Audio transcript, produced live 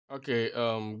Okay,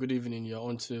 good evening. You're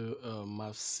on to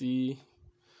Marv C.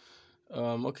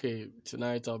 Okay,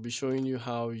 tonight I'll be showing you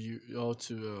how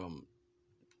to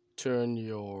turn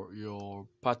your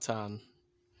pattern,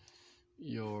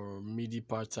 your MIDI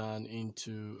pattern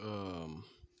into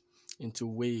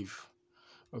wave.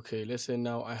 Okay, let's say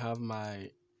now I have my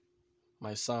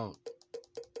sound.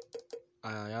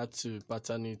 I had to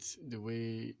pattern it the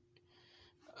way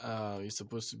it's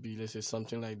supposed to be. Let's say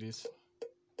something like this.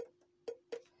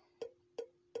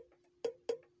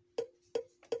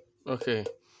 Okay,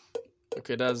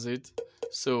 okay, that's it.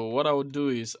 So what I would do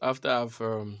is after I've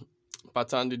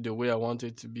patterned it the way I want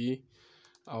it to be,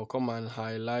 I'll come and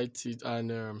highlight it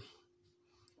and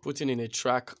put it in a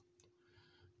track.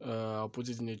 I'll put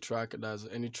it in a track that's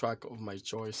any track of my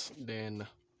choice. Then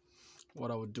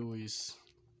what I will do is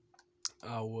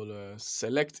I will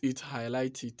select it,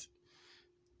 highlight it.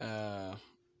 uh,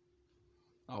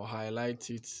 I'll highlight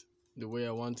it the way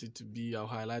I want it to be. I'll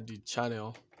highlight the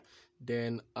channel.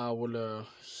 Then I will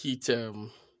hit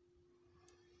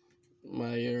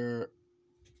my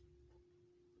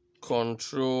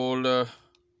control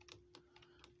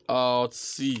alt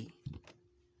C,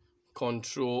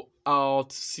 control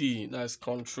alt C. That's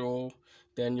control,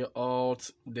 then your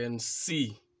alt, then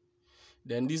C.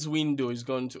 Then this window is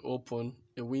going to open.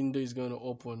 A window is going to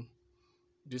open.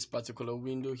 This particular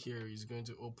window here is going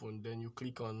to open. Then you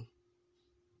click on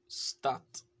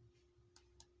start.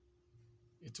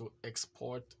 It will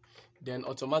export. Then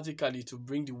automatically to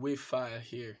bring the wave file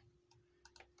here.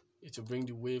 It will bring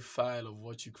the wave file of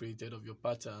what you created of your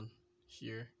pattern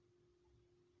here.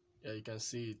 Yeah, you can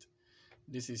see it.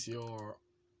 This is your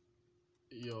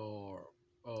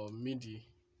MIDI.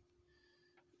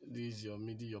 This is your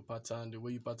MIDI, your pattern, the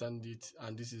way you patterned it,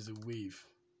 and this is a wave.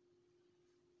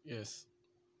 Yes.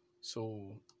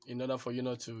 So in order for you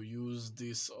not to use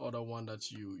this other one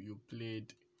that you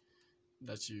played,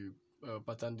 that you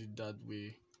patterned it that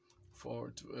way,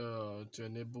 to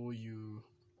enable you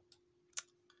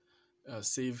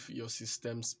save your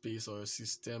system space or your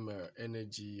system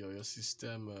energy or your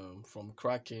system from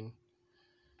cracking.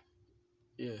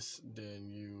 Yes,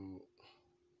 then you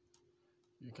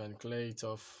can clear it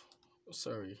off.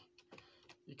 Sorry,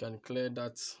 you can clear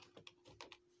that,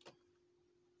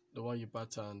 the one you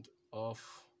patterned,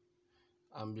 off,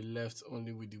 and be left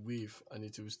only with the wave, and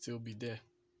it will still be there.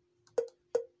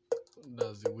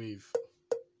 That's the wave.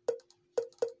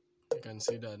 You can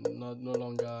see that no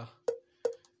longer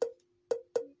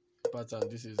pattern.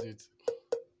 This is it.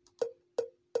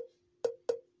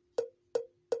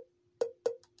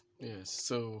 Yes,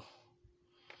 so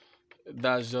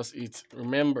that's just it.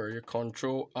 Remember, you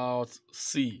control alt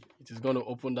C. It is going to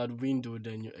open that window,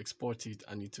 then you export it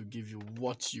and it will give you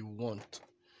what you want.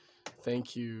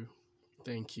 Thank you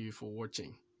for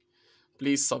watching.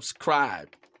 Please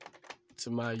subscribe to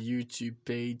my YouTube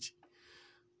page.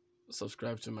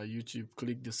 Subscribe to my YouTube.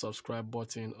 Click the subscribe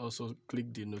button. Also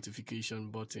click the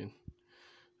notification button.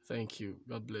 Thank you.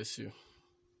 God bless you.